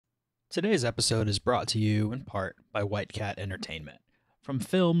Today's episode is brought to you in part by White Cat Entertainment. From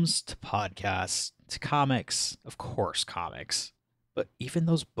films to podcasts to comics, of course comics, but even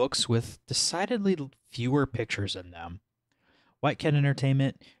those books with decidedly fewer pictures in them. White Cat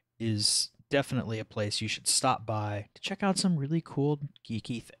Entertainment is definitely a place you should stop by to check out some really cool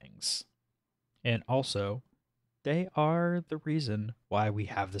geeky things. And also, they are the reason why we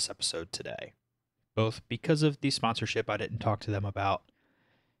have this episode today. Both because of the sponsorship I didn't talk to them about,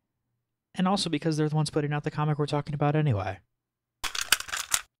 and also because they're the ones putting out the comic we're talking about anyway.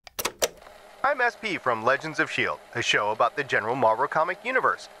 I'm SP from Legends of S.H.I.E.L.D., a show about the general Marvel comic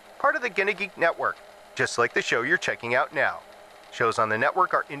universe, part of the Gonna Geek Network, just like the show you're checking out now. Shows on the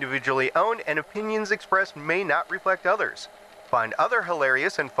network are individually owned, and opinions expressed may not reflect others. Find other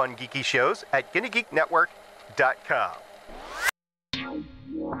hilarious and fun geeky shows at GonnaGeekNetwork.com.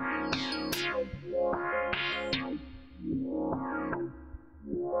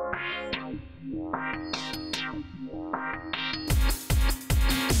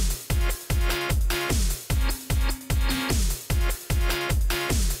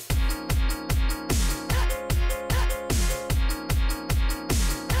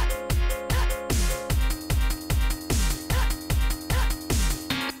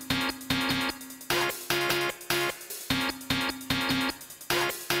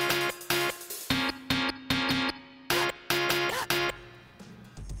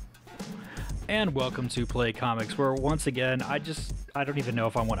 And welcome to Play Comics, where once again, I don't even know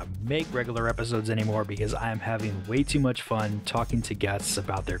if I want to make regular episodes anymore because I am having way too much fun talking to guests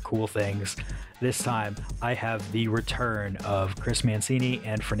about their cool things. This time, I have the return of Chris Mancini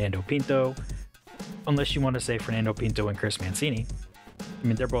and Fernando Pinto. Unless you want to say Fernando Pinto and Chris Mancini. I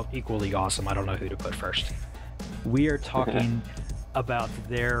mean, they're both equally awesome. I don't know who to put first. We are talking about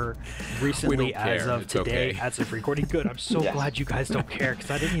their recently, as of It's today, okay. as of recording. Good. I'm so glad you guys don't care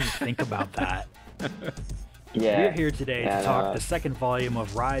because I didn't even think about that. We're here today to talk the second volume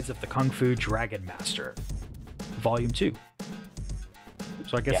of Rise of the Kung Fu Dragon Master, Volume 2.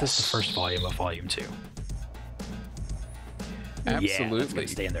 So I guess it's the first volume of Volume 2. Absolutely. Yeah, it's gonna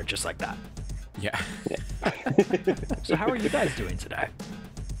stay in there just like that. Yeah. So how are you guys doing today?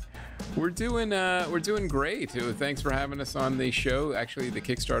 We're doing great. Thanks for having us on the show. Actually, the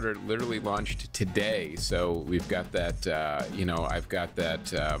Kickstarter literally launched today, so we've got that. I've got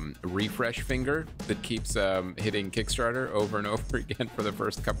that refresh finger that keeps hitting Kickstarter over and over again for the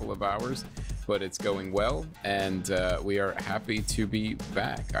first couple of hours, but it's going well, and we are happy to be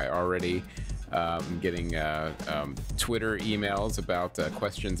back. I already getting Twitter emails about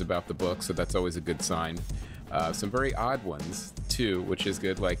questions about the book, so that's always a good sign. Some very odd ones too, which is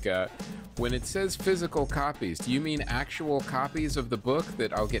good. Like when it says physical copies, do you mean actual copies of the book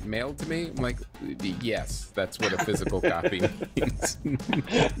that I'll get mailed to me? I'm like, yes, that's what a physical copy means.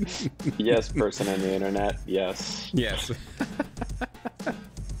 Yes, person on the internet. Yes. Yes.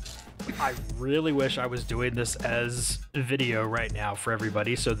 I really wish I was doing this as video right now for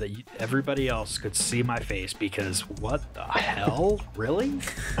everybody so that everybody else could see my face, because what the hell? Really?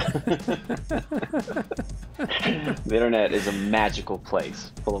 The internet is a magical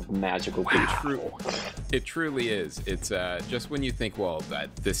place full of magical people. It truly is. It's just when you think, well,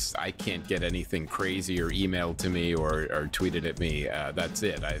 I can't get anything crazy or emailed to me or tweeted at me. That's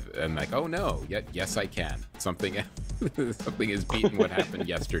it. I'm like, oh no, yes I can. Something is beating what happened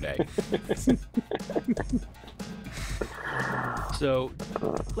yesterday. So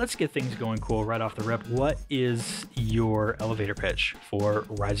let's get things going cool right off the rip. What is your elevator pitch for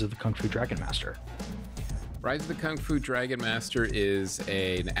Rise of the Kung Fu Dragon Master? Rise of the Kung Fu Dragon Master is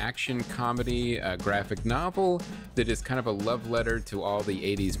an action comedy graphic novel that is kind of a love letter to all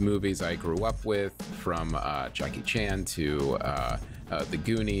the 80s movies I grew up with, from Jackie Chan to The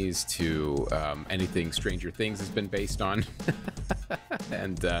Goonies to anything Stranger Things has been based on.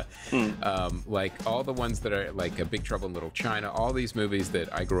 And like all the ones that are like Big Trouble in Little China, all these movies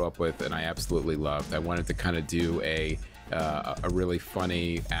that I grew up with and I absolutely loved. I wanted to kind of do a really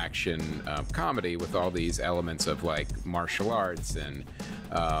funny action comedy with all these elements of like martial arts and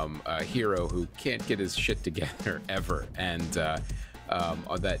a hero who can't get his shit together ever, and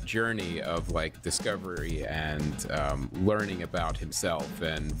on that journey of like discovery and learning about himself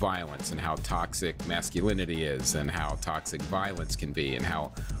and violence and how toxic masculinity is and how toxic violence can be, and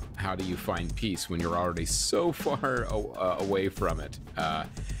how do you find peace when you're already so far away from it. But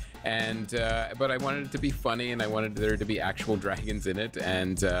I wanted it to be funny, and I wanted there to be actual dragons in it,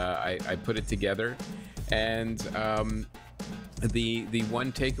 and I put it together. And the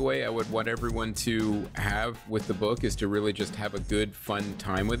one takeaway I would want everyone to have with the book is to really just have a good, fun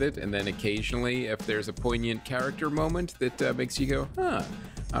time with it, and then occasionally, if there's a poignant character moment that makes you go, huh,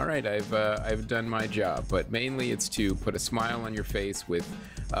 all right, I've done my job. But mainly it's to put a smile on your face with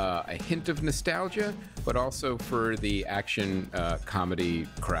a hint of nostalgia, but also for the action comedy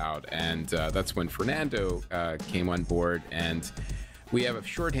crowd. And that's when Fernando came on board, and we have a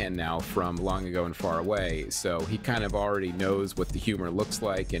shorthand now from Long Ago and Far Away, so he kind of already knows what the humor looks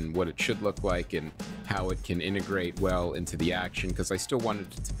like and what it should look like and how it can integrate well into the action, because I still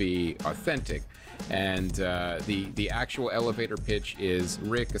wanted it to be authentic. And the actual elevator pitch is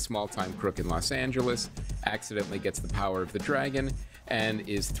Rick, a small-time crook in Los Angeles, accidentally gets the power of the dragon and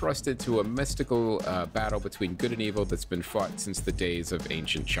is thrust into a mystical battle between good and evil that's been fought since the days of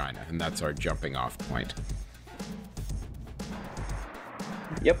ancient China, and that's our jumping off point.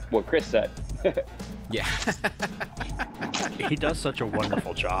 Yep, what Chris said. Yeah. He does such a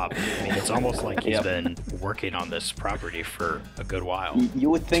wonderful job. I mean, it's almost like he's been working on this property for a good while. You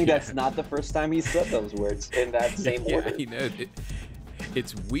would think that's not the first time he said those words in that same order. You know,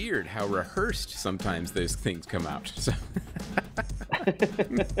 it's weird how rehearsed sometimes those things come out. So.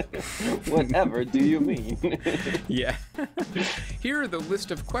 Whatever do you mean? Yeah. Here are the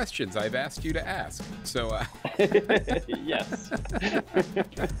list of questions I've asked you to ask. So, yes.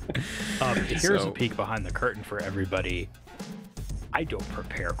 Here's a peek behind the curtain for everybody. I don't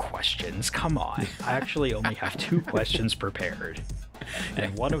prepare questions. Come on. I actually only have 2 questions prepared.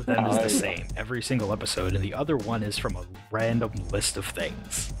 And one of them is the same every single episode, and the other one is from a random list of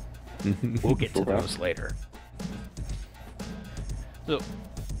things. We'll get to those later. So,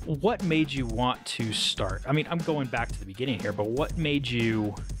 what made you want to start? I mean, I'm going back to the beginning here, but what gave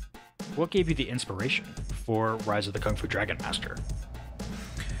you the inspiration for Rise of the Kung Fu Dragon Master?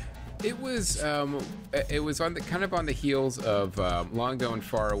 It was on the heels of Long Ago and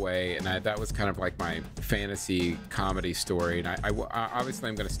Far Away, and that was kind of like my fantasy comedy story. And I obviously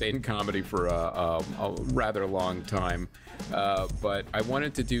I'm going to stay in comedy for a rather long time, but I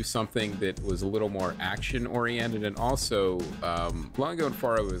wanted to do something that was a little more action oriented, and also Long Ago and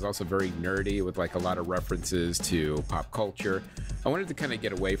Far Away was also very nerdy with like a lot of references to pop culture. I wanted to kind of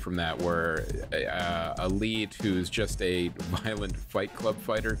get away from that, where a lead who's just a violent Fight Club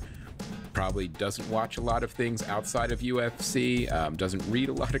fighter probably doesn't watch a lot of things outside of UFC, doesn't read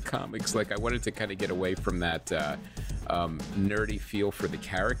a lot of comics. Like, I wanted to kind of get away from that nerdy feel for the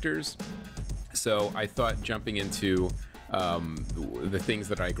characters. So I thought jumping into the things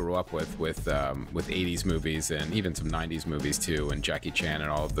that I grew up with 80s movies and even some 90s movies too, and Jackie Chan and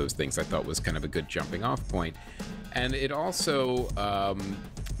all of those things, I thought was kind of a good jumping off point. And it also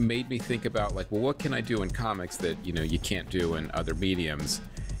made me think about, like, well, what can I do in comics that, you know, you can't do in other mediums?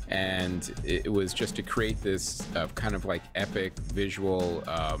 And it was just to create this kind of like epic visual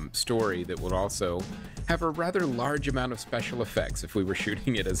story that would also have a rather large amount of special effects if we were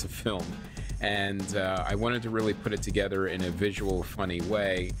shooting it as a film. And I wanted to really put it together in a visual, funny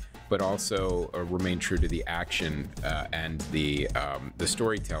way, but also remain true to the action and the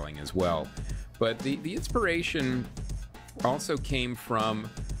storytelling as well. But the inspiration also came from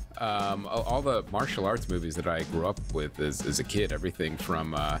all the martial arts movies that I grew up with as a kid. Everything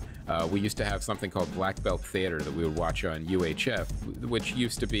from we used to have something called Black Belt Theater that we would watch on UHF, which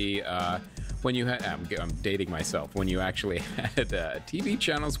used to be when you had, I'm dating myself, when you actually had TV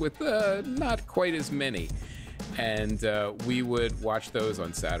channels with not quite as many. And we would watch those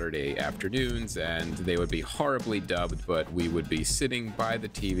on Saturday afternoons, and they would be horribly dubbed, but we would be sitting by the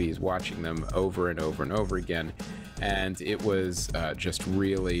TVs watching them over and over and over again. And it was just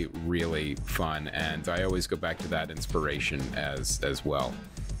really, really fun. And I always go back to that inspiration as well.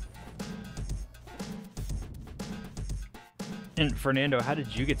 And Fernando, how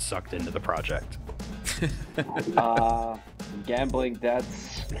did you get sucked into the project? Gambling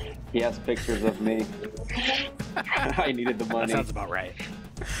debts. He has pictures of me. I needed the money. That sounds about right.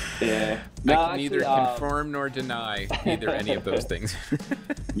 Yeah. No, I can neither confirm nor deny either any of those things.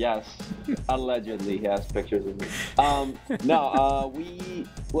 Yes, allegedly he has pictures of me.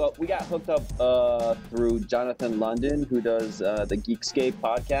 We got hooked up through Jonathan London, who does the Geekscape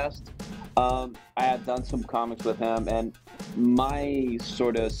podcast. I had done some comics with him, and my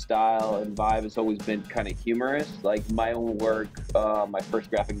sort of style and vibe has always been kind of humorous. Like my own work, my first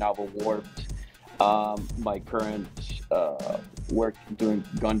graphic novel, Warped, my current work doing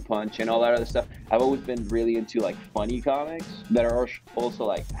Gun Punch and all that other stuff. I've always been really into like funny comics that are also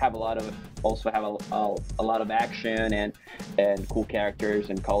like have a lot of action and cool characters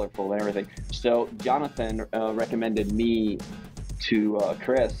and colorful and everything. So Jonathan recommended me to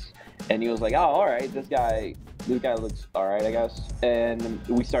Chris, and he was like, "Oh, all right, this guy this guy looks all right, I guess. And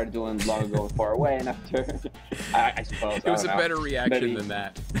we started doing Long Ago and Far Away, and after, I suppose. It was a better reaction Maybe. than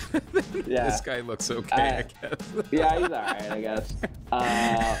that. Yeah. This guy looks okay, I guess. Yeah, he's all right, I guess.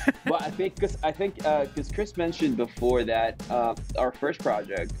 But I think because Chris mentioned before that our first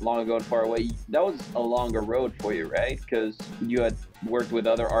project, Long Ago and Far Away, that was a longer road for you, right? Because you had worked with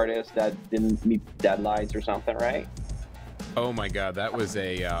other artists that didn't meet deadlines or something, right? Oh my God, that was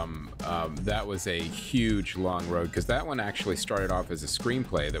a huge long road, because that one actually started off as a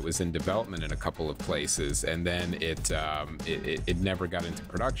screenplay that was in development in a couple of places, and then it never got into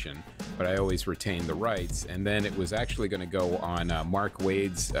production. But I always retained the rights, and then it was actually going to go on Mark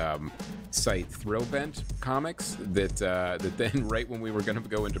Waid's site, Thrillbent Comics. That then right when we were going to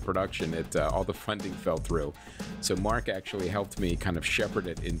go into production, all the funding fell through. So Mark actually helped me kind of shepherd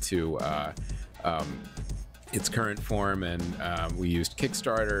it into its current form, and we used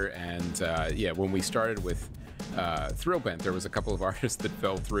Kickstarter, and when we started with Thrillbent, there was a couple of artists that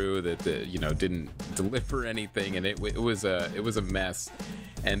fell through that didn't deliver anything, and it was a mess.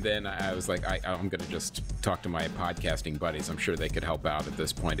 And then I was like, I'm gonna just talk to my podcasting buddies. I'm sure they could help out at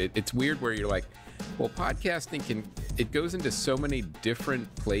this point. It's weird where you're like, well, podcasting it goes into so many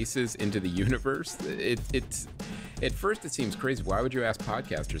different places into the universe. It's at first it seems crazy. Why would you ask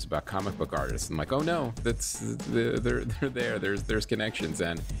podcasters about comic book artists? I'm like, oh no, they're there. There's connections.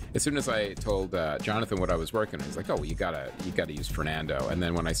 And as soon as I told Jonathan what I was working on, he's like, oh, well, you gotta use Fernando. And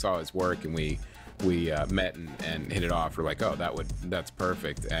then when I saw his work and we met and hit it off, we're like, oh, that's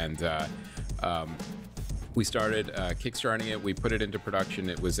perfect. And we started kickstarting it. We put it into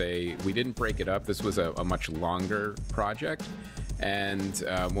production. We didn't break it up. This was a much longer project. And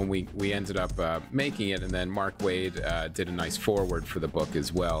when we ended up making it, and then Mark Waid did a nice foreword for the book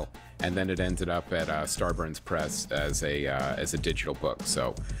as well, and then it ended up at Starburns Press as a digital book.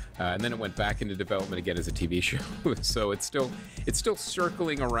 So, and then it went back into development again as a TV show. So it's still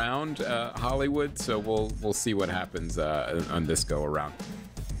circling around Hollywood. So we'll see what happens on this go around.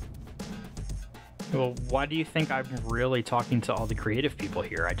 Well, why do you think I'm really talking to all the creative people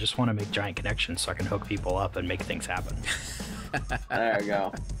here? I just want to make giant connections so I can hook people up and make things happen. There you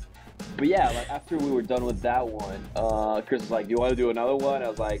go. But yeah, like after we were done with that one, Chris was like, "You want to do another one?" I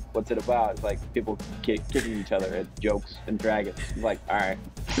was like, "What's it about?" It's like people kicking each other at jokes and dragons. I'm like, all right,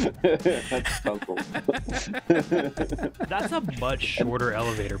 that sounds cool. That's a much shorter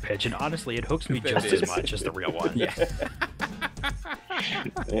elevator pitch, and honestly, it hooks me just as much as the real one. Yeah.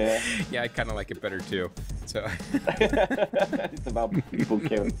 Yeah, I kind of like it better too. So it's about people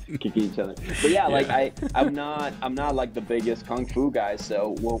kicking each other. But yeah, like I'm not like the biggest kung fu guy.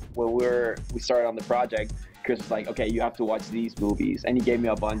 So when we started on the project, Chris was like, okay, you have to watch these movies, and he gave me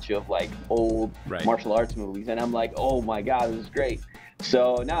a bunch of like old martial arts movies, and I'm like, oh my god, this is great.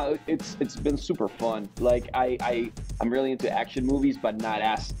 So now it's been super fun. Like I'm really into action movies, but not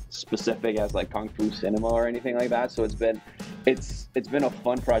as specific as like kung fu cinema or anything like that. So it's been a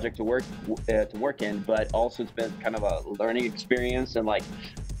fun project to work in, but also it's been kind of a learning experience, and like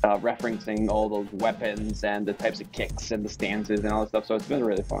referencing all those weapons and the types of kicks and the stances and all that stuff. So it's been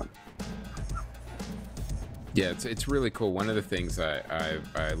really fun. Yeah, it's really cool. One of the things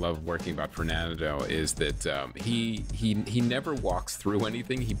I love working about Fernando is that he never walks through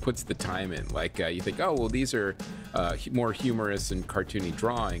anything. He puts the time in. Like you think, oh well, these are more humorous and cartoony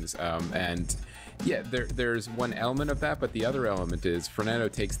drawings, and yeah, there's one element of that, but the other element is Fernando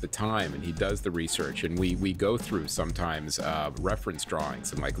takes the time and he does the research, and we go through sometimes reference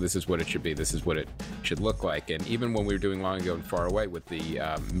drawings and like, this is what it should be, this is what it should look like. And even when we were doing Long Ago and Far Away with the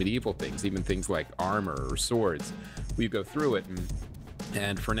medieval things, even things like armor or swords, we go through it,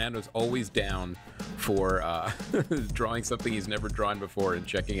 and Fernando's always down for drawing something he's never drawn before and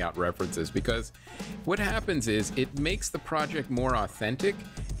checking out references, because what happens is it makes the project more authentic,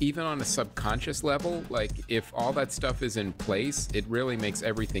 even on a subconscious level. Like if all that stuff is in place, it really makes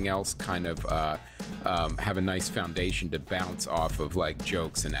everything else kind of have a nice foundation to bounce off of, like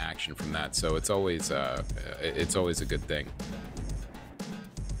jokes and action from that. So it's always a good thing.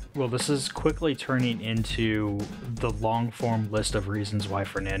 Well, this is quickly turning into the long-form list of reasons why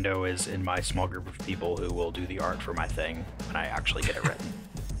Fernando is in my small group of people who will do the art for my thing when I actually get it written.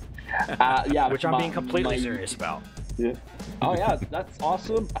 Yeah, which I'm being completely serious about. Yeah. Oh yeah, that's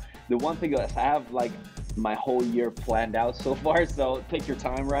awesome. The one thing is I have like my whole year planned out so far, so take your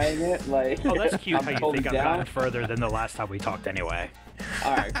time writing it. Like, oh, that's cute. How you totally think I've gotten further than the last time we talked anyway.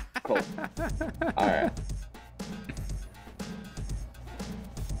 All right, cool. All right.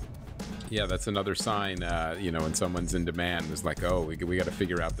 Yeah, that's another sign, when someone's in demand, is like, oh, we got to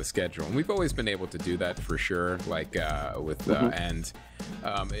figure out the schedule. And we've always been able to do that for sure. Like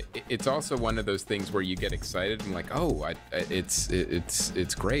it's also one of those things where you get excited and like, oh,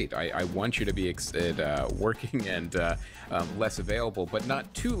 it's great. I want you to be working and less available, but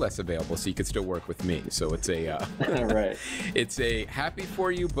not too less available, so you can still work with me. So it's a right. It's a happy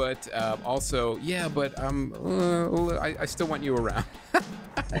for you, but also, yeah, but I still want you around.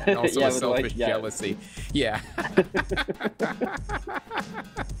 And also a selfish jealousy. Yeah.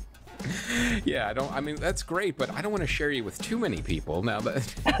 Yeah, I mean, that's great, but I don't want to share you with too many people now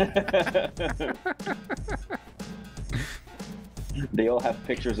that. They all have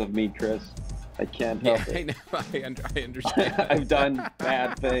pictures of me, Chris. I can't help it. I know. I understand. I've done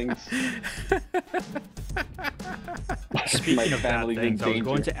bad things. Speaking of bad things, I was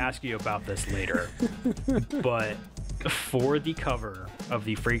going to ask you about this later, but for the cover of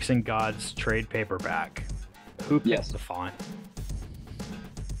the Freaks and Gods trade paperback, who picked the font?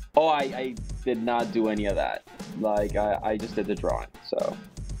 Oh, I did not do any of that. Like, I just did the drawing, so.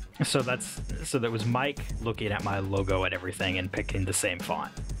 So that was Mike looking at my logo and everything and picking the same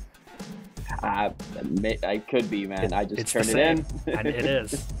font. I could be, man. I just turned it in. And it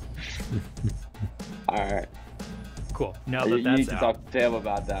is. All right. Cool. Now you that's need to out. talk to him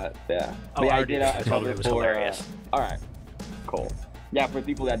about that. Yeah. Oh, I did a told cover it was for. hilarious. All right. Cool. Yeah, for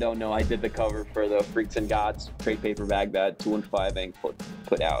people that don't know, I did the cover for the Freaks and Gods trade paperback that 2 and 5 Inc.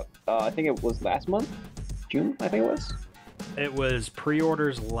 put out. I think it was last month, June. I think it was. It was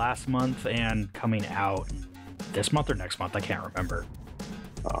pre-orders last month and coming out this month or next month. I can't remember.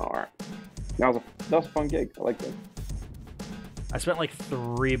 All right. That was a fun gig. I liked it. I spent like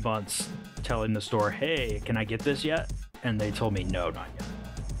 3 months telling the store, "Hey, can I get this yet?" And they told me, "No, not yet."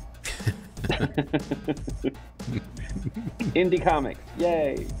 Indie comics,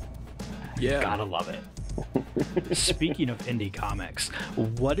 yay! Yeah, gotta love it. Speaking of indie comics,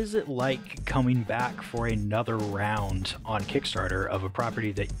 what is it like coming back for another round on Kickstarter of a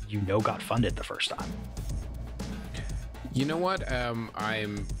property that got funded the first time? You know what?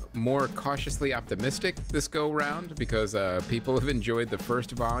 I'm more cautiously optimistic this go round because people have enjoyed the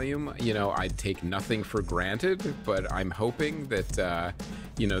first volume. I take nothing for granted, but I'm hoping that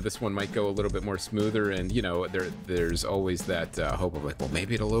this one might go a little bit more smoother. And there's always that hope of like, well,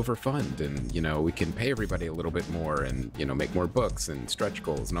 maybe it'll overfund, and we can pay everybody a little bit more, and make more books and stretch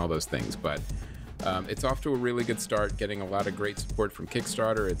goals and all those things. But it's off to a really good start, getting a lot of great support from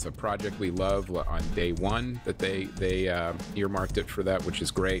Kickstarter. It's a project we love. On day one that they earmarked it for that, which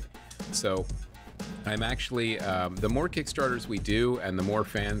is great. So I'm actually, the more Kickstarters we do and the more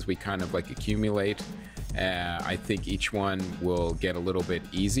fans we kind of like accumulate, I think each one will get a little bit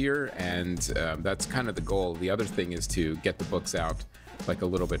easier, and that's kind of the goal. The other thing is to get the books out like a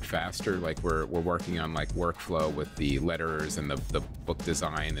little bit faster. Like we're working on like workflow with the letterers and the book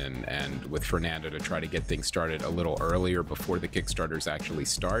design and with Fernando to try to get things started a little earlier before the Kickstarters actually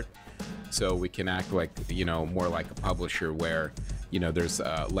start, so we can act like more like a publisher where there's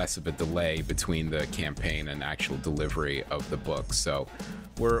less of a delay between the campaign and actual delivery of the book. So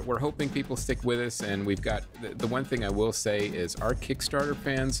we're hoping people stick with us, and we've got the one thing I will say is our Kickstarter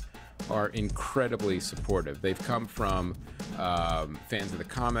fans are incredibly supportive. They've come from fans of the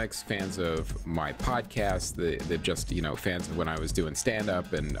comics, fans of my podcast, they're just fans of when I was doing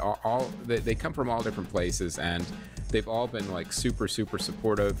stand-up, and they come from all different places, and they've all been like super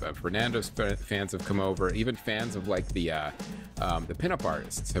supportive. Fernando's fans have come over, even fans of like the pinup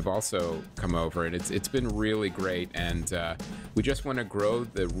artists have also come over, and it's been really great. And we just want to grow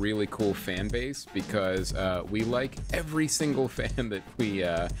the really cool fan base because we like every single fan that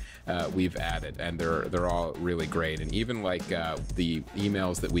we've added, and they're all really great. And even like the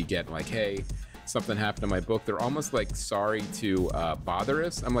emails that we get, like, hey, something happened to my book, they're almost like sorry to bother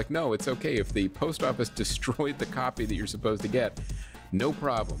us. I'm like, no, it's okay. If the post office destroyed the copy that you're supposed to get, no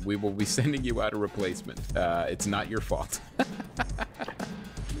problem. We will be sending you out a replacement. It's not your fault.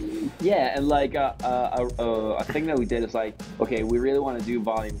 Yeah, and like a thing that we did is like, okay, we really want to do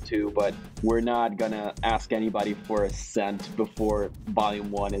volume 2, but we're not gonna ask anybody for a cent before volume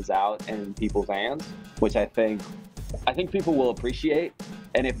 1 is out and in people's hands, which I think people will appreciate.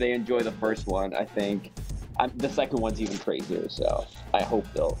 And if they enjoy the first one, I think the second one's even crazier. So I hope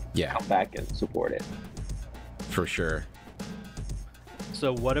they'll come back and support it. For sure.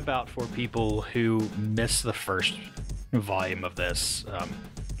 So what about for people who miss the first volume of this?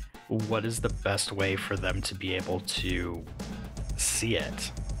 What is the best way for them to be able to see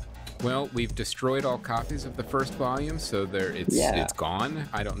it? Well, we've destroyed all copies of the first volume, so it's gone.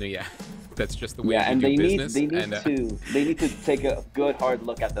 I don't know yet. That's just the way Yeah, you and do they business. they need to take a good hard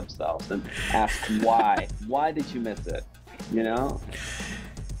look at themselves and ask why. Why did you miss it? You know?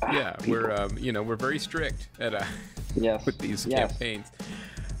 Yeah, we're very strict at Yes. with these Yes. campaigns.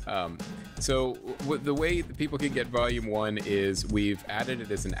 So the way that people can get Volume 1 is we've added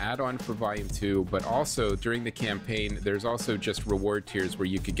it as an add-on for Volume 2, but also during the campaign, there's also just reward tiers where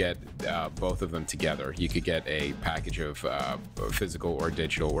you could get both of them together. You could get a package of physical or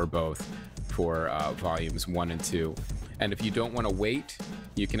digital or both for Volumes 1 and 2. And if you don't want to wait,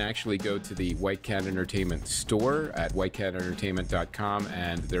 you can actually go to the White Cat Entertainment store at whitecatentertainment.com,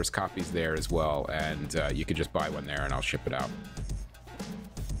 and there's copies there as well, and you could just buy one there and I'll ship it out.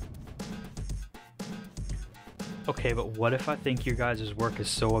 Okay, but what if I think your guys' work is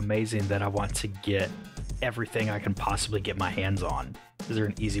so amazing that I want to get everything I can possibly get my hands on? Is there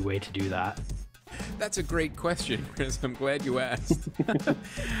an easy way to do that? That's a great question, Chris. I'm glad you asked.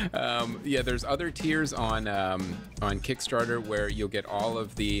 Yeah, there's other tiers on Kickstarter where you'll get all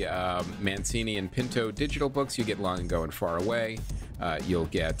of the Mancini and Pinto digital books. You get Long Ago and Far Away. You'll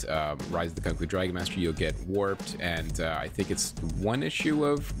get Rise of the Kung Fu Dragon Master. You'll get Warped, and I think it's one issue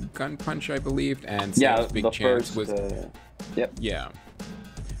of Gun Punch, I believe. And Sam's Big Chance was. Yep. Yeah.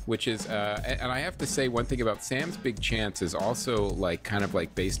 Which is, and I have to say one thing about Sam's Big Chance is also like kind of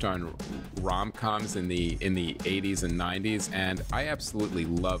like based on rom-coms in the 80s and 90s, and I absolutely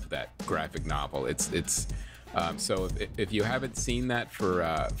love that graphic novel. It's so if you haven't seen that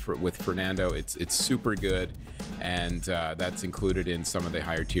for with Fernando, it's super good, and that's included in some of the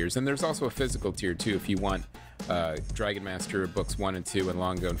higher tiers. And there's also a physical tier too if you want Dragon Master books 1 and 2 and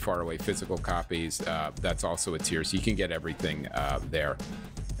Long Ago and Far Away physical copies. That's also a tier, so you can get everything there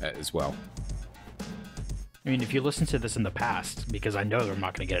as well. I mean, if you listen to this in the past, because I know they're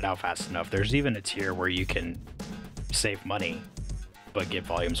not going to get it out fast enough, there's even a tier where you can save money, but get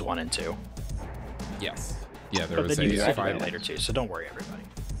volumes 1 and 2. Yes. Yeah, there but was then you a can save it later too, so don't worry, everybody.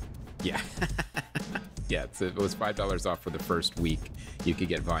 Yeah. Yeah, it was $5 off for the first week. You could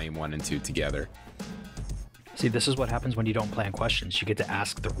get volume 1 and 2 together. See, this is what happens when you don't plan questions. You get to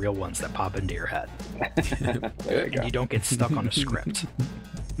ask the real ones that pop into your head. And you don't get stuck on a script.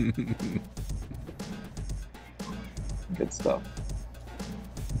 Good stuff.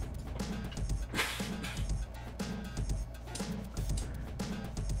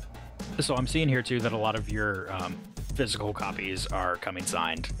 So I'm seeing here too that a lot of your physical copies are coming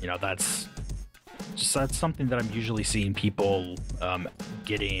signed. You know, that's something that I'm usually seeing people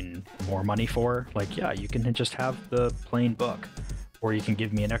getting more money for. Like, yeah, you can just have the plain book, or you can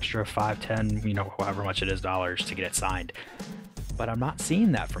give me an extra 5, 10, you know, however much it is dollars to get it signed. But I'm not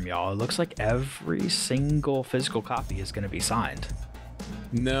seeing that from y'all. It looks like every single physical copy is going to be signed.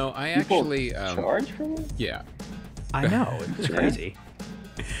 No, I actually charge for it? Yeah, I know, it's crazy.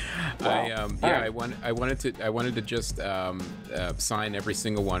 Wow. I wanted to just sign every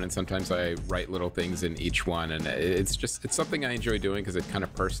single one, and sometimes I write little things in each one, and it's something I enjoy doing because it kind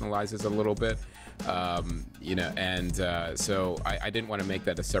of personalizes a little bit, you know. And so I didn't want to make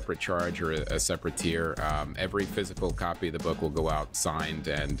that a separate charge or a separate tier. Every physical copy of the book will go out signed,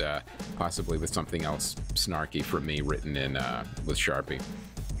 and possibly with something else snarky from me written in with Sharpie.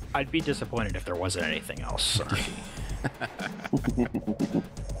 I'd be disappointed if there wasn't anything else snarky.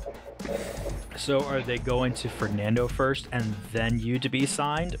 So are they going to Fernando first and then you to be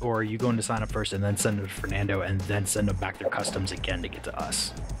signed, or are you going to sign up first and then send them to Fernando and then send them back their customs again to get to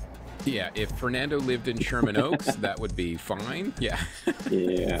us? Yeah, if Fernando lived in Sherman Oaks, that would be fine. Yeah.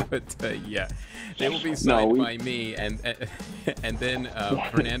 Yeah. But yeah, they will be signed by me, and then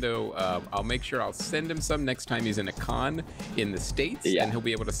Fernando, I'll make sure I'll send him some next time he's in a con in the States, and he'll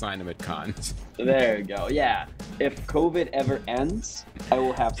be able to sign them at cons. There you go. Yeah. If COVID ever ends, I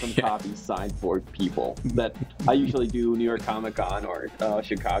will have some copies signed for people that I usually do New York Comic Con or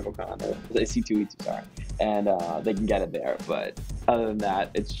Chicago Con or C2E2, sorry. And they can get it there. But other than that,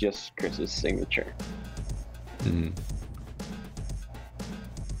 it's just Chris's signature. Mm-hmm.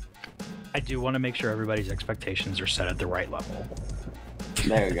 I do want to make sure everybody's expectations are set at the right level.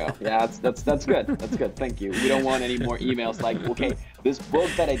 There you go. Yeah, that's good. That's good. Thank you. We don't want any more emails like, okay, this book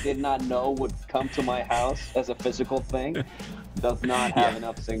that I did not know would come to my house as a physical thing does not have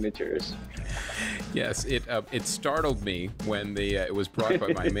enough signatures. Yes, it startled me when it was brought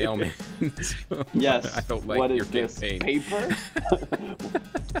by my mailman. So yes. I don't like what your is this, campaign. paper?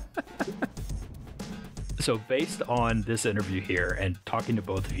 So based on this interview here and talking to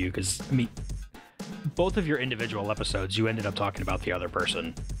both of you, because I mean, both of your individual episodes, you ended up talking about the other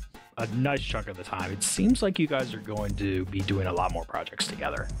person a nice chunk of the time. It seems like you guys are going to be doing a lot more projects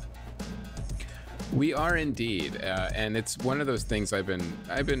together. We are indeed, and it's one of those things I've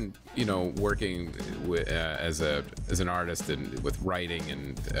been working with, as an artist and with writing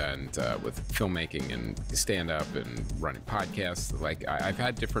and with filmmaking and stand up and running podcasts. Like I've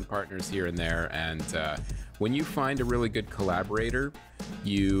had different partners here and there, and when you find a really good collaborator,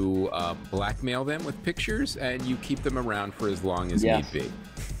 you blackmail them with pictures and you keep them around for as long as need be.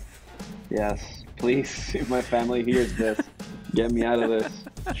 Yes, please, if my family hears this, get me out of this.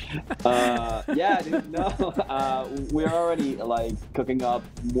 Yeah, dude, no, we're already like cooking up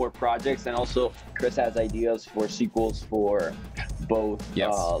more projects, and also Chris has ideas for sequels for both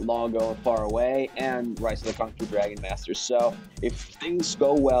Long Ago and Far Away and Rise of the Kung Fu Dragon Master. So if things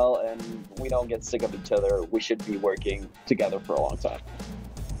go well and we don't get sick of each other, we should be working together for a long time.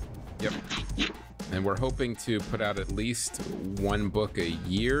 Yep. And we're hoping to put out at least one book a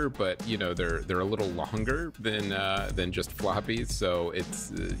year, but they're a little longer than just floppies. So it's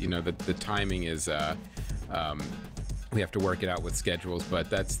the timing is we have to work it out with schedules, but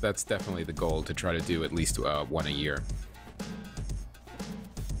that's definitely the goal, to try to do at least one a year.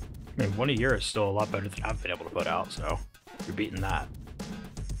 I mean, one a year is still a lot better than I've been able to put out, so you're beating that.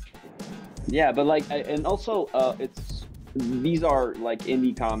 Yeah, but and also these are like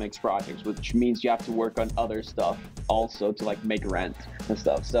indie comics projects, which means you have to work on other stuff also to like make rent and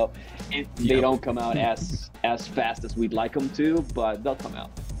stuff. So they don't come out as fast as we'd like them to, but they'll come out.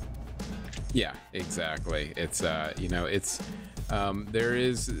 Yeah, exactly. It's there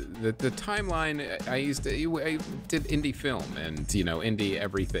is the timeline. I did indie film and indie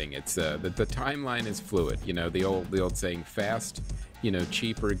everything. It's the timeline is fluid. The old saying, fast,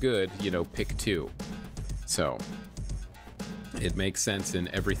 cheap or good, pick two. So it makes sense in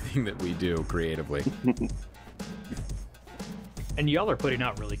everything that we do creatively. And y'all are putting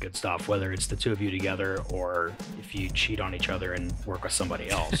out really good stuff, whether it's the two of you together or if you cheat on each other and work with somebody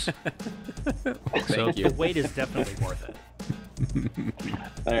else. So the wait is definitely worth it.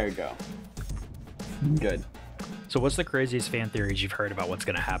 There you go. Good. So what's the craziest fan theories you've heard about what's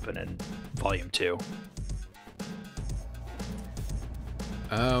going to happen in Volume 2?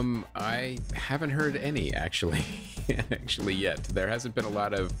 I haven't heard any, actually yet. There hasn't been a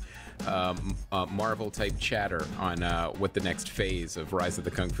lot of Marvel type chatter on what the next phase of Rise of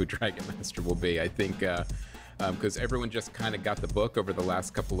the Kung Fu Dragon Master will be. I think because everyone just kind of got the book over the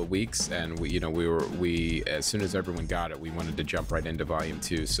last couple of weeks, and we as soon as everyone got it, we wanted to jump right into Volume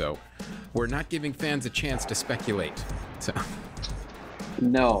 2. So we're not giving fans a chance to speculate. So.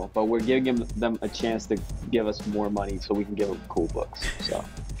 No, but we're giving them a chance to give us more money so we can give them cool books. So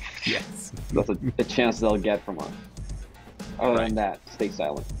yes, that's a chance they'll get from us. Other than that, stay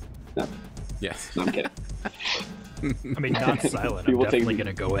silent. No. Yes. No, I'm kidding. I mean, not silent. I'm definitely going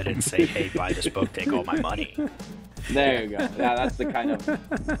to go in and say, hey, buy this book, take all my money. There you go. Yeah, that's the kind of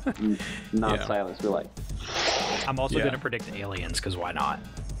non-silence we like. I'm also going to predict aliens, because why not?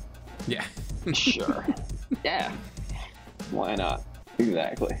 Yeah. Sure. Yeah. Why not?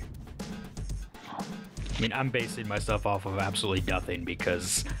 Exactly. I mean, I'm basing myself off of absolutely nothing,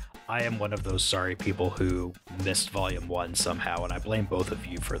 because I am one of those sorry people who missed Volume 1 somehow, and I blame both of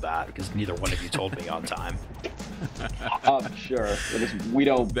you for that, because neither one of you told me on time. Sure. We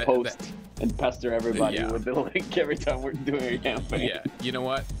don't post and pester everybody with the link every time we're doing a campaign. Yeah, you know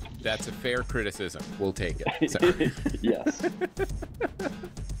what? That's a fair criticism. We'll take it. So. Yes.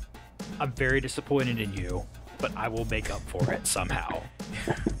 I'm very disappointed in you, but I will make up for it somehow.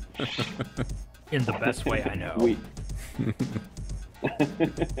 In the best way I know.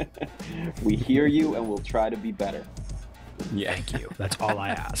 We hear you, and we'll try to be better. Yeah. Thank you. That's all I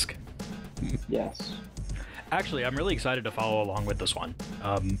ask. Yes. Actually, I'm really excited to follow along with this one.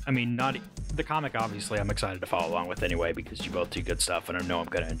 I mean, not the comic, obviously, I'm excited to follow along with anyway, because you both do good stuff, and I know I'm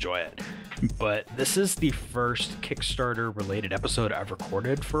going to enjoy it. But this is the first Kickstarter-related episode I've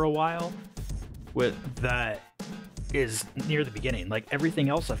recorded for a while that is near the beginning. Like, everything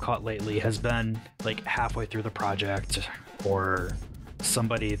else I've caught lately has been, like, halfway through the project, or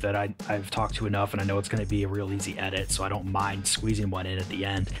somebody that I've talked to enough and I know it's going to be a real easy edit, so I don't mind squeezing one in at the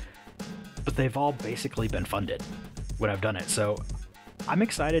end. But they've all basically been funded when I've done it. So I'm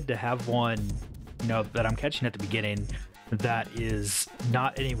excited to have one, that I'm catching at the beginning that is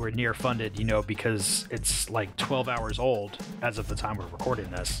not anywhere near funded, because it's like 12 hours old as of the time we're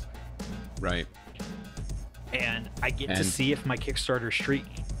recording this. Right. And I get to see if my Kickstarter streak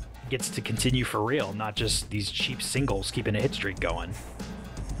gets to continue for real, not just these cheap singles keeping a hit streak going.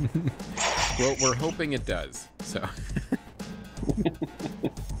 Well, we're hoping it does. So.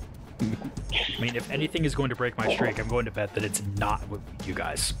 I mean, if anything is going to break my streak, I'm going to bet that it's not with you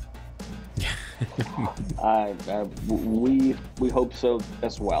guys. We hope so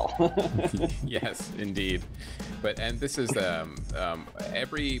as well. Yes, indeed. And this is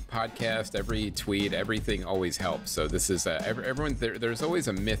every podcast, every tweet, everything always helps. So this is everyone. There's always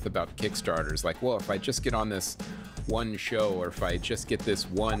a myth about Kickstarters. Like, well, if I just get on this one show, or if I just get this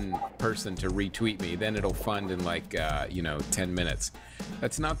one person to retweet me, then it'll fund in like 10 minutes.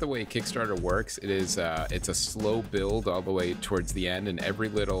 That's not the way Kickstarter works. It's a slow build all the way towards the end, and every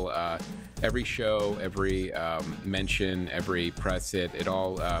little every show, every mention, every press it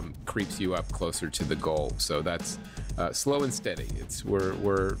all creeps you up closer to the goal. So that's slow and steady.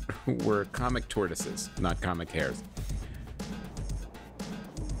 We're comic tortoises, not comic hares.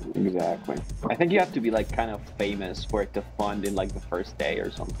 Exactly. I think you have to be like kind of famous for it to fund in like the first day or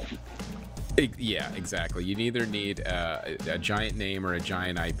something. Yeah, exactly. You either need a giant name or a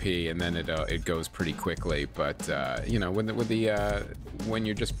giant IP, and then it goes pretty quickly. But when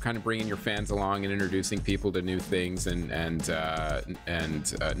you're just kind of bringing your fans along and introducing people to new things and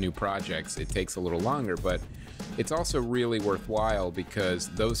new projects, it takes a little longer. But it's also really worthwhile because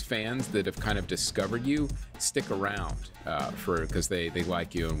those fans that have kind of discovered you stick around because they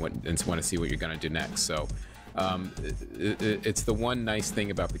like you and want to see what you're going to do next. So. It's the one nice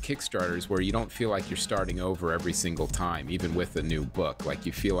thing about the Kickstarters where you don't feel like you're starting over every single time, even with a new book. Like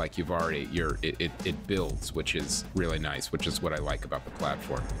you feel like you've already it builds, which is really nice, which is what I like about the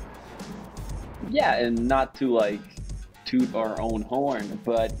platform. Yeah, and not to like toot our own horn,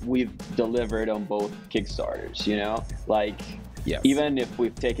 but we've delivered on both Kickstarters, like yes. Even if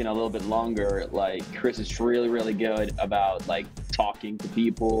we've taken a little bit longer, like Chris is really, really good about like talking to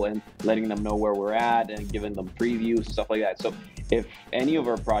people and letting them know where we're at and giving them previews, stuff like that. So if any of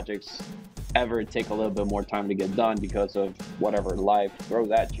our projects ever take a little bit more time to get done because of whatever life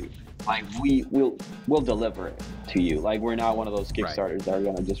throws at you, like we'll deliver it to you. Like we're not one of those Kickstarters that are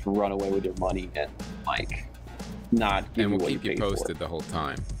gonna just run away with your money and like not give and you we'll what keep you posted the whole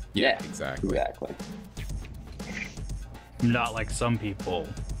time. Yeah, exactly. Not like some people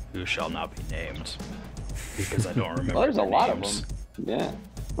who shall not be named, because I don't remember. Well, there's a lot names. of them.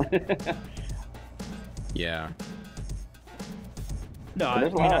 Yeah. No, I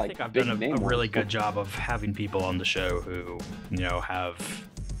think I've done a really good job of having people on the show who, have,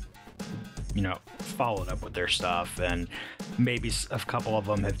 followed up with their stuff, and maybe a couple of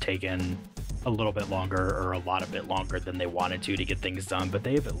them have taken a little bit longer or a lot of bit longer than they wanted to get things done, but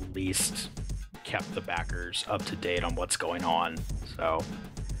they've at least kept the backers up to date on what's going on. So,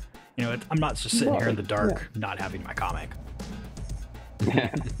 I'm not just sitting here in the dark, not having my comic.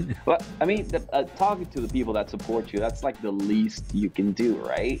 Well, I mean, talking to the people that support you, that's like the least you can do,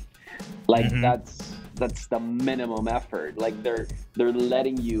 right? Like that's the minimum effort. Like they're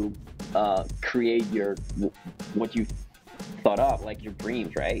letting you create what you thought up, like your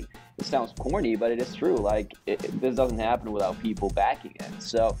dreams, right? It sounds corny, but it is true. Like this doesn't happen without people backing it.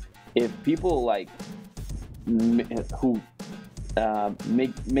 So if people like who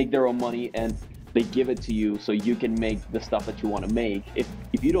make their own money and they give it to you so you can make the stuff that you want to make, if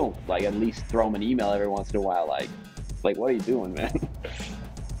you don't like at least throw them an email every once in a while, like what are you doing, man?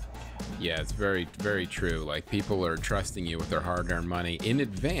 Yeah, it's very, very true. Like people are trusting you with their hard-earned money in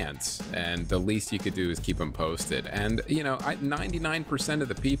advance, and the least you could do is keep them posted. And 99% of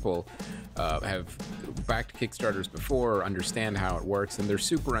the people have backed Kickstarters before, or understand how it works, and they're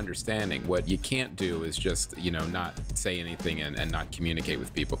super understanding. What you can't do is just not say anything and not communicate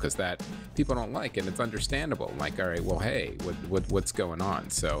with people, because that people don't like, and it's understandable. Like, all right, well, hey, what's going on?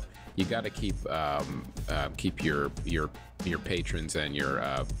 So you got to keep your patrons and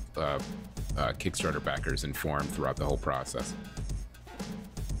your Kickstarter backers informed throughout the whole process.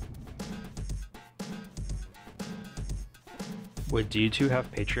 Do you two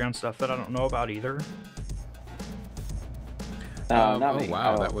have Patreon stuff that I don't know about either? Not me.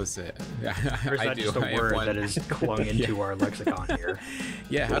 Wow, that was it. Or is that just a word that is clung into our lexicon here?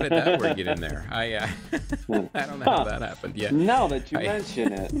 Yeah, how did that word get in there? I don't know how that happened. Yeah. Now that you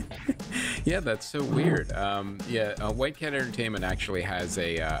mention it. Yeah, that's so weird. White Cat Entertainment actually has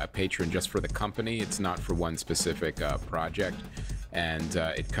a patron just for the company. It's not for one specific project. And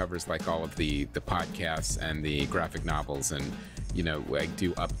it covers like all of the podcasts and the graphic novels, and I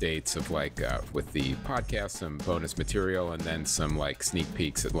do updates of like with the podcast, some bonus material, and then some like sneak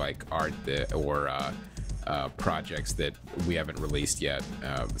peeks at like art or projects that we haven't released yet.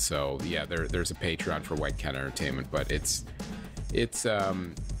 So yeah, there's a Patreon for White Cat Entertainment, but it's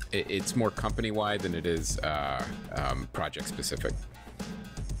more company wide than it is project specific.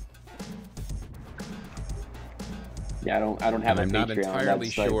 Yeah, I don't have. And I'm a not Patreon. entirely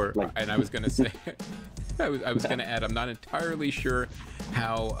That's sure. Like... And I was going to say, I was going to add, I'm not entirely sure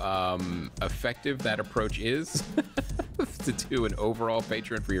how effective that approach is to do an overall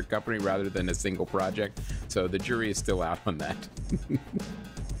Patreon for your company rather than a single project. So the jury is still out on that.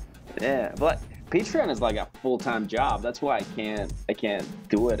 Yeah, but Patreon is like a full-time job. That's why I can't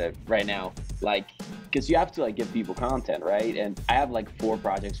do it right now. Like, because you have to like give people content, right? And I have like 4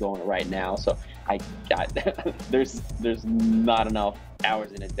 projects going right now, so I there's not enough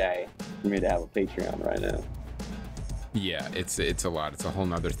hours in a day for me to have a Patreon right now. Yeah, it's a lot. It's a whole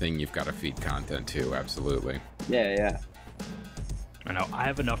nother thing you've got to feed content to. Absolutely. Yeah. I know. I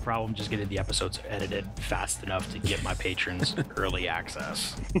have enough problem just getting the episodes edited fast enough to get my patrons early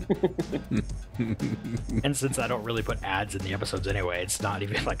access. And since I don't really put ads in the episodes anyway, it's not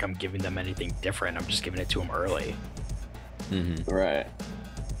even like I'm giving them anything different. I'm just giving it to them early. Right.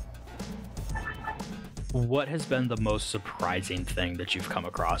 What has been the most surprising thing that you've come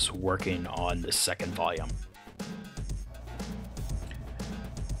across working on this second volume?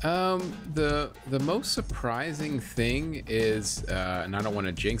 The most surprising thing is, and I don't want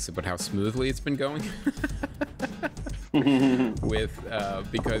to jinx it, but how smoothly it's been going.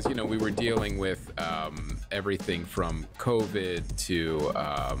 Because we were dealing with everything from COVID to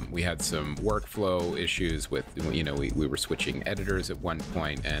we had some workflow issues with we were switching editors at one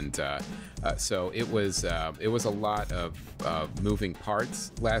point, and so it was a lot of moving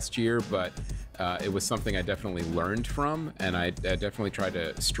parts last year, but it was something I definitely learned from, and I definitely tried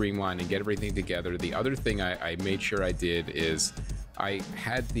to streamline and get everything together. The other thing I made sure I did is I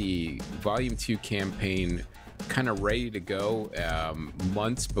had the Volume 2 campaign kind of ready to go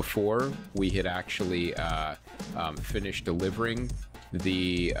months before we had actually finished delivering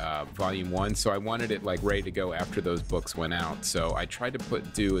the Volume 1, so I wanted it like ready to go after those books went out. So I tried to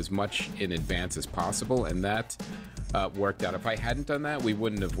do as much in advance as possible, and that worked out. If I hadn't done that, we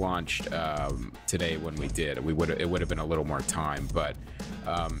wouldn't have launched today when we did. It would have been a little more time, but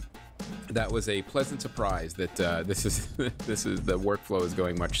that was a pleasant surprise that this is the workflow is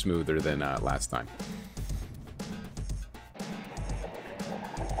going much smoother than last time.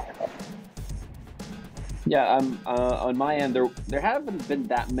 Yeah, on my end, there haven't been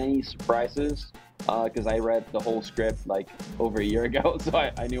that many surprises because I read the whole script like over a year ago, so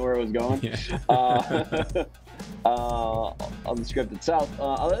I knew where it was going. Yeah. On the script itself.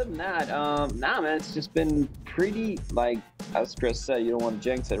 Other than that, man, it's just been pretty, like, as Chris said, you don't want to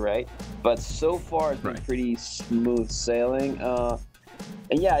jinx it, right? But so far, it's been pretty smooth sailing.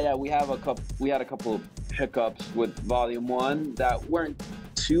 And yeah, we had a couple of hiccups with Volume 1 that weren't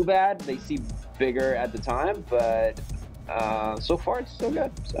too bad. They seemed bigger at the time, but so far it's still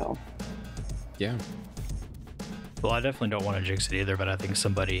good. So yeah. Well, I definitely don't want to jinx it either, but I think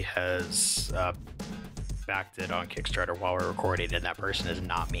somebody has backed it on Kickstarter while we're recording, and that person is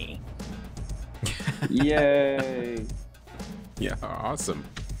not me. Yay! Yeah, awesome.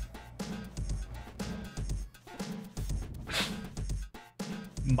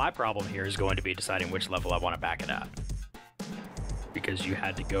 My problem here is going to be deciding which level I want to back it at, because you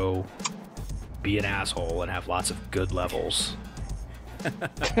had to go be an asshole and have lots of good levels.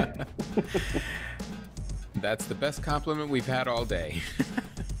 That's the best compliment we've had all day.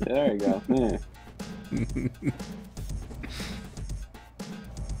 There you go. Yeah.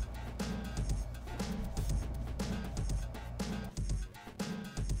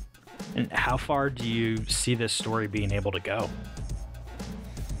 And how far do you see this story being able to go?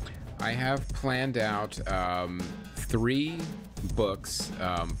 I have planned out 3 books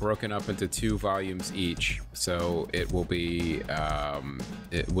broken up into 2 volumes each, so it will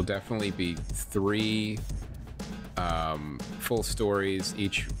definitely be 3 full stories,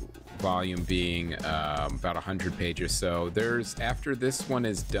 each volume being about 100 pages. So after this one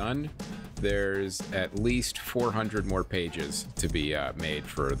is done, there's at least 400 more pages to be made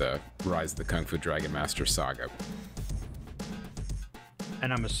for the Rise of the Kung Fu Dragon Master saga.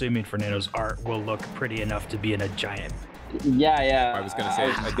 And I'm assuming Fernando's art will look pretty enough to be in a giant. Yeah. I was gonna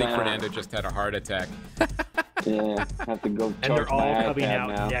say, I think Fernando just had a heart attack. Yeah, have to go charge And they're all my coming iPad out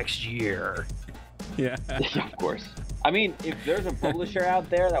now. next year. Yeah. Yeah, of course. I mean, if there's a publisher out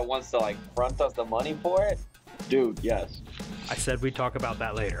there that wants to like front us the money for it, dude, yes. I said we'd talk about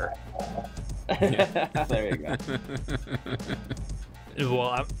that later. There you go.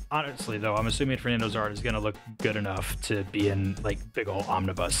 Well, honestly, though, I'm assuming Fernando's art is going to look good enough to be in like big old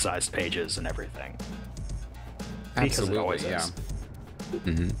omnibus-sized pages and everything. Absolutely, Because it always yeah. is.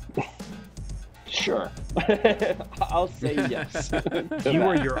 Mm-hmm. Sure. I'll say yes. You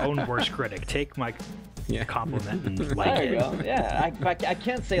are your own worst critic. Take my Yeah. compliment and like There you it. go. Yeah, I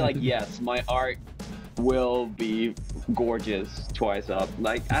can't say like yes, my art will be gorgeous twice up.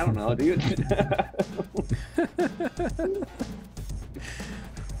 Like, I don't know, dude.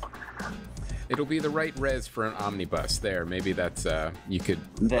 It'll be the right res for an omnibus. There, maybe that's you could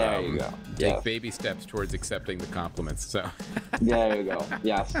There you go. take Yes. baby steps towards accepting the compliments. So There you go.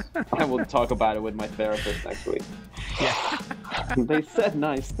 Yes. I will talk about it with my therapist next week. yeah, They said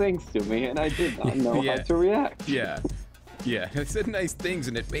nice things to me, and I did not know Yeah. how to react. yeah, yeah. I said nice things,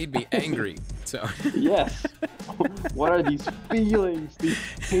 and it made me angry. So Yes. What are these feelings? These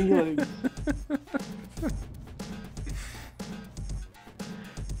feelings.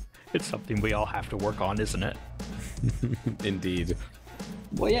 It's something we all have to work on, isn't it? indeed.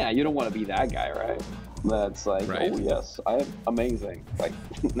 Well, yeah, you don't want to be that guy, right? That's like, Right. oh yes, I am amazing. Like,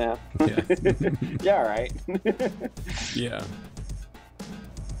 nah. Yeah. Yeah, all right. Yeah.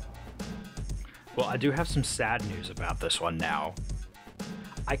 Well, I do have some sad news about this one now.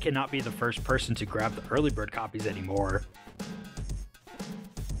 I cannot be the first person to grab the early bird copies anymore.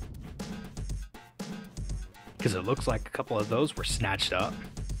 Because it looks like a couple of those were snatched up.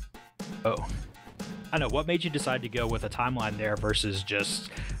 Oh. I know, what made you decide to go with a timeline there versus just,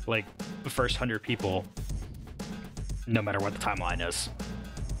 like, the first 100 people, no matter what the timeline is?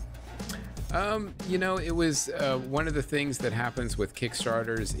 It was one of the things that happens with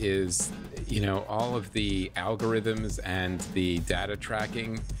Kickstarters is, all of the algorithms and the data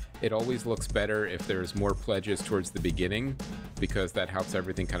tracking. It always looks better if there's more pledges towards the beginning, because that helps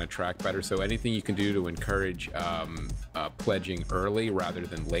everything kind of track better. So anything you can do to encourage pledging early rather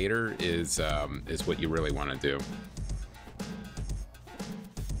than later is what you really want to do.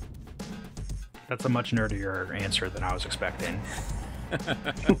 That's a much nerdier answer than I was expecting. I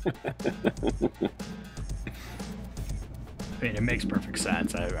mean, it makes perfect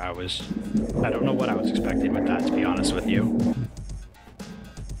sense. I don't know what I was expecting with that, to be honest with you.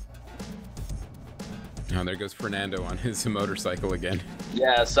 Oh, there goes Fernando on his motorcycle again.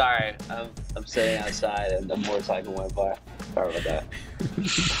 Yeah, sorry. I'm sitting outside and the motorcycle went by. Sorry about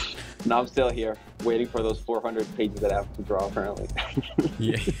that. Now I'm still here, waiting for those 400 pages that I have to draw apparently.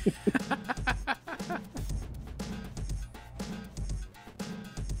 Yeah.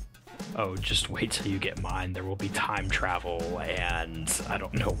 Oh, just wait till you get mine. There will be time travel and I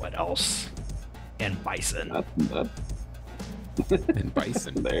don't know what else. And bison. And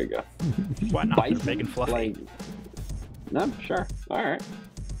bison. There you go. Why not? Bison? They're making fluffy. Like, no, sure. All right.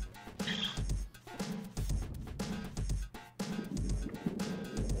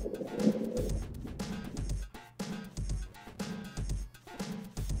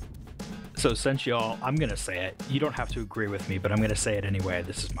 So since y'all, I'm going to say it. You don't have to agree with me, but I'm going to say it anyway.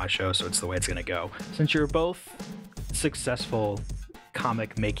 This is my show, so it's the way it's going to go. Since you're both successful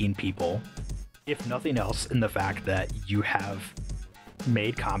comic making people, if nothing else, in the fact that you have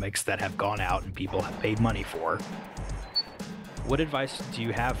made comics that have gone out and people have paid money for, what advice do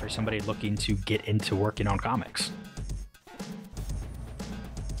you have for somebody looking to get into working on comics?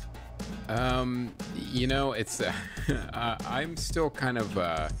 It's I'm still kind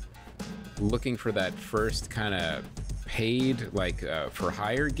of looking for that first kind of paid, like for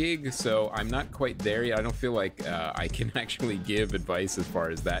hire gig, so I'm not quite there yet. I don't feel like I can actually give advice as far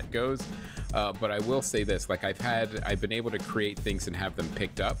as that goes, but I will say this: like I've been able to create things and have them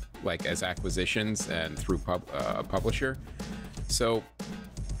picked up, like as acquisitions and through a publisher, so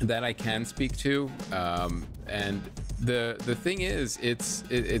that I can speak to. And the thing is, it's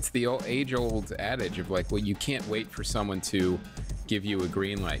the age-old adage of like, well, you can't wait for someone to give you a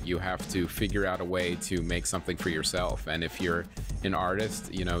green light. You have to figure out a way to make something for yourself. And if you're an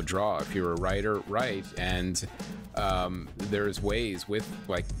artist, draw. If you're a writer, write. And there's ways with,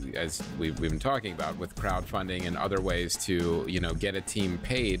 like, as we've been talking about, with crowdfunding and other ways to get a team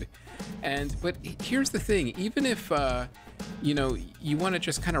paid. But here's the thing: even if you want to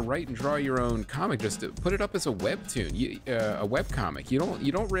just kind of write and draw your own comic, just to put it up as a webtoon, a web comic. You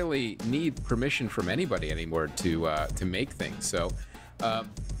don't really need permission from anybody anymore to make things. So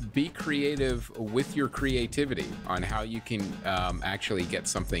be creative with your creativity on how you can actually get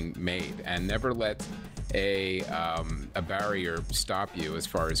something made, and never let a barrier stop you as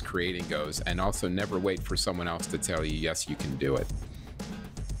far as creating goes. And also never wait for someone else to tell you, yes, you can do it.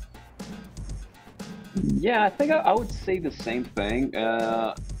 Yeah, I think I would say the same thing.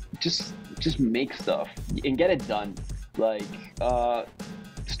 Just make stuff and get it done. Like,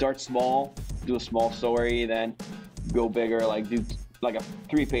 start small, do a small story, then go bigger. Like, do like a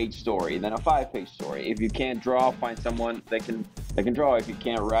 3-page story, then a 5-page story. If you can't draw, find someone that can draw. If you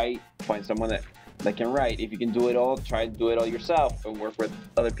can't write, find someone that can write. If you can do it all, try to do it all yourself and work with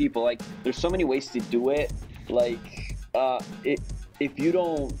other people. Like, there's so many ways to do it. Like, if you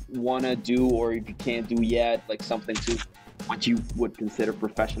don't want to do, or if you can't do yet, like something to what you would consider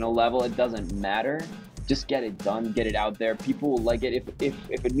professional level, it doesn't matter. just get it done, get it out there. People will like it.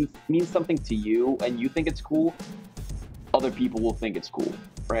 If it means something to you and you think it's cool, other people will think it's cool,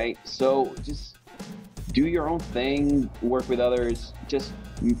 right? So just do your own thing, work with others, just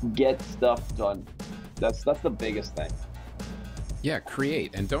get stuff done. That's the biggest thing. Yeah,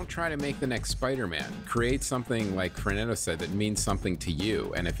 create, and don't try to make the next Spider-Man. Create something, like Fernando said, that means something to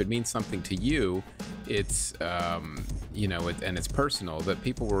you. And if it means something to you, it's you know, and it's personal, that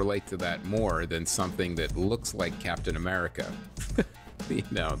people will relate to that more than something that looks like Captain America. You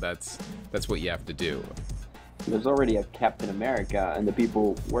know, that's what you have to do. There's already a Captain America, and the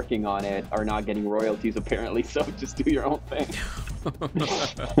people working on it are not getting royalties apparently, so just do your own thing.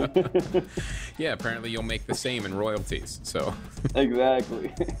 Yeah, apparently you'll make the same in royalties, so.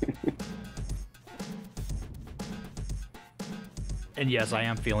 Exactly. And yes, I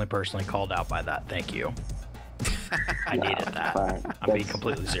am feeling personally called out by that. Thank you. I needed that. Fine. I'm being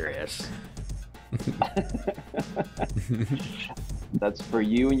completely serious. That's for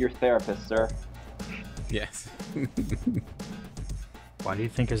you and your therapist, sir. Yes. Why do you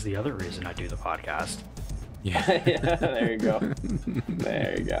think is the other reason I do the podcast? Yeah. Yeah, there you go.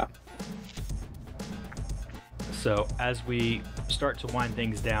 There you go. So as we start to wind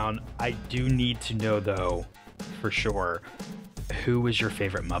things down, I do need to know, though, for sure, who was your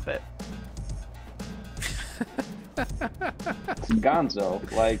favorite Muppet? It's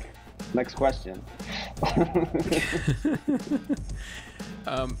Gonzo. Like, next question.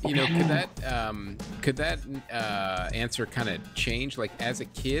 You know, could that answer kind of change? Like, as a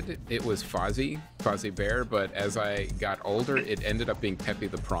kid, it was Fozzie Bear, but as I got older, it ended up being Pepe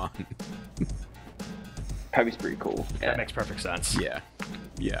the Prawn. Pepe's pretty cool. That makes perfect sense. Yeah.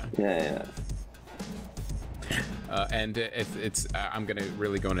 Yeah. And it's I'm gonna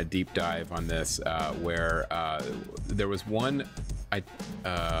really go on a deep dive on this, where there was one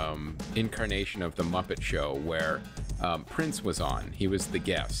incarnation of the Muppet Show where Prince was on. He was the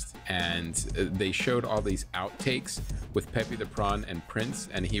guest, and they showed all these outtakes with Pepe the Prawn and Prince,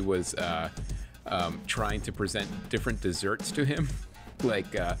 and he was trying to present different desserts to him,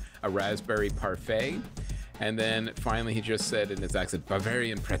 like a raspberry parfait. And then finally he just said in his accent,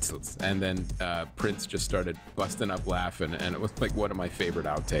 Bavarian pretzels. And then Prince just started busting up laughing, and it was like one of my favorite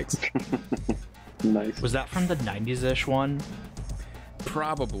outtakes. Nice. Was that from the 90s-ish one?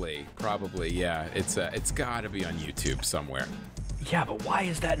 Probably, yeah. It's got to be on YouTube somewhere. Yeah, but why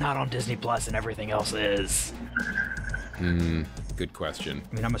is that not on Disney Plus and everything else is? Good question.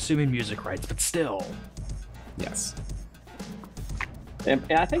 I mean, I'm assuming music rights, but still. Yes. And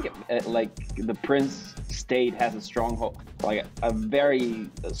I think like the Prince state has a stronghold, like a very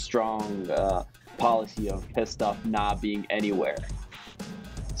strong policy of his stuff not being anywhere.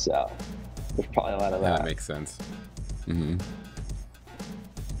 So there's probably a lot of that. That makes sense. Mm-hmm.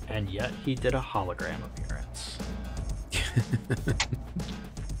 And yet he did a hologram appearance.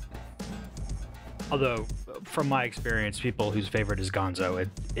 Although, from my experience, people whose favorite is Gonzo,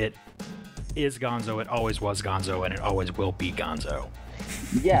 it is Gonzo, it always was Gonzo, and it always will be Gonzo.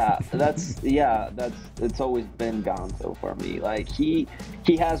 It's always been Gonzo for me. Like he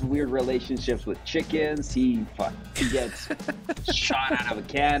has weird relationships with chickens. He gets shot out of a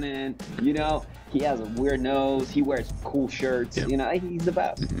cannon. You know, he has a weird nose. He wears cool shirts. Yep. You know, he's the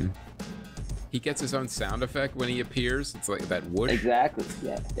best. Mm-hmm. He gets his own sound effect when he appears. It's like that whoosh. Exactly.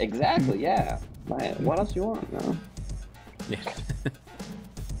 Yeah. Exactly. Yeah. What else you want? No? Yeah.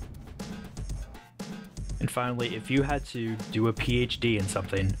 And finally, if you had to do a PhD in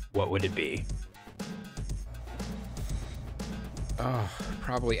something, what would it be? Oh,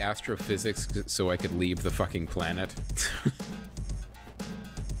 probably astrophysics, so I could leave the fucking planet.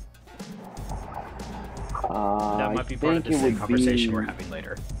 That might be part of the same conversation we're having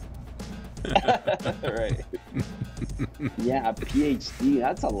later. Right. Yeah, a PhD,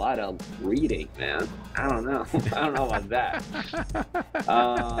 that's a lot of reading, man. I don't know about that.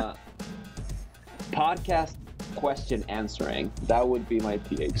 Podcast question answering. That would be my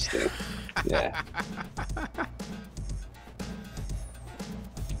PhD. Yeah.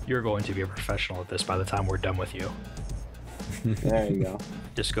 You're going to be a professional at this by the time we're done with you. There you go.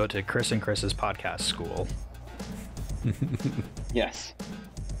 Just go to Chris and Chris's podcast school. Yes.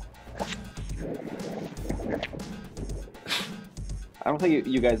 I don't think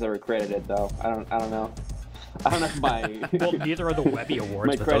you guys are accredited though. I don't know. I don't know if my well, neither are the Webby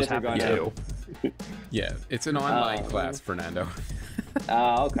Awards, but those happen too. Yeah, it's an online class, Fernando.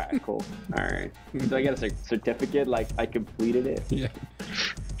 Okay, cool. All right. Do I get a certificate like I completed it? Yeah.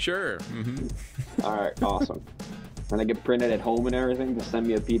 Sure. Mm-hmm. All right, awesome. And I get printed at home and everything. Just send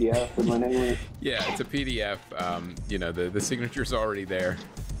me a PDF with my name on it. Yeah, it's a PDF. You know, the signature's already there.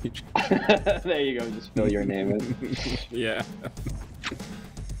 There you go. Just fill your name in. Yeah.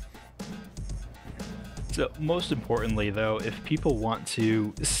 So most importantly, though, if people want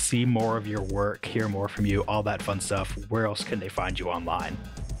to see more of your work, hear more from you, all that fun stuff, where else can they find you online?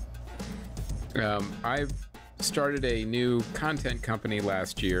 I've started a new content company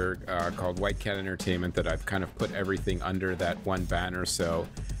last year called White Cat Entertainment that I've kind of put everything under that one banner. So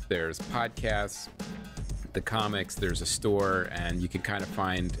there's podcasts, the comics, there's a store, and you can kind of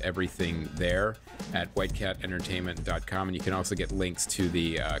find everything there at whitecatentertainment.com, and you can also get links to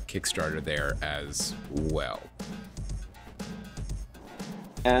the Kickstarter there as well.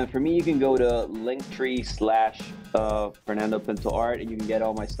 And for me, you can go to linktree/Fernando Pinto Art, and you can get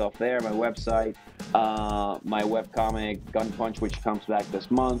all my stuff there, my website, my webcomic, Gun Punch, which comes back this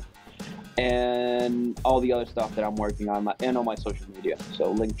month, and all the other stuff that I'm working on, and all my social media.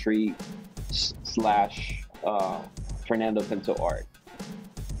 So linktree/Fernando Pinto Art.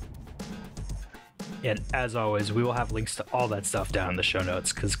 And as always, we will have links to all that stuff down in the show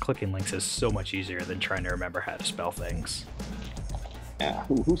notes, because clicking links is so much easier than trying to remember how to spell things. Yeah,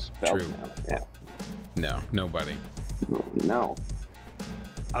 who spells True. that? Yeah. No, nobody. No.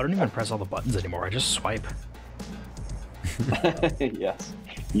 I don't even press all the buttons anymore. I just swipe. Yes.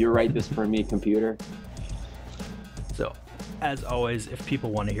 You write this for me, computer. So, as always, if people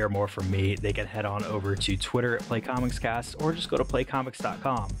want to hear more from me, they can head on over to Twitter at PlayComicsCast, or just go to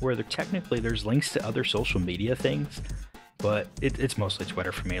playcomics.com, where there's links to other social media things, but it's mostly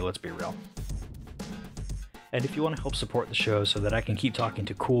Twitter for me, let's be real. And if you want to help support the show so that I can keep talking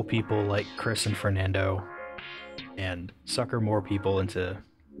to cool people like Chris and Fernando, and sucker more people into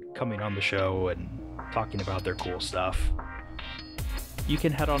coming on the show and talking about their cool stuff, you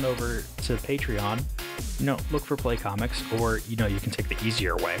can head on over to Patreon, look for Play Comics, or, you can take the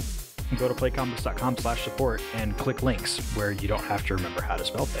easier way and go to playcomics.com/support and click links where you don't have to remember how to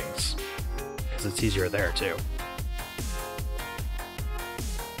spell things, because it's easier there too.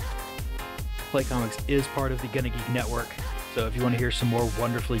 Play Comics is part of the Gonna Geek Network, so if you want to hear some more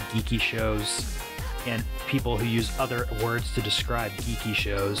wonderfully geeky shows and people who use other words to describe geeky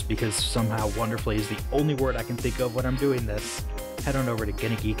shows, because somehow wonderfully is the only word I can think of when I'm doing this, head on over to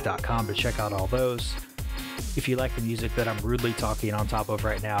GonnaGeek.com to check out all those. If you like the music that I'm rudely talking on top of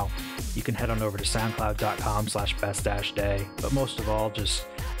right now, you can head on over to SoundCloud.com/best-day. But most of all, just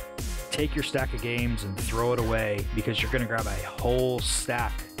take your stack of games and throw it away, because you're going to grab a whole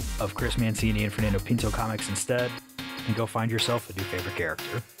stack of Chris Mancini and Fernando Pinto comics instead, and go find yourself a new favorite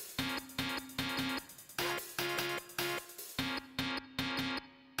character.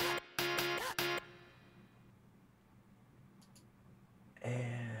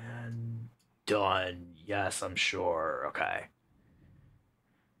 And done. Yes, I'm sure. Okay.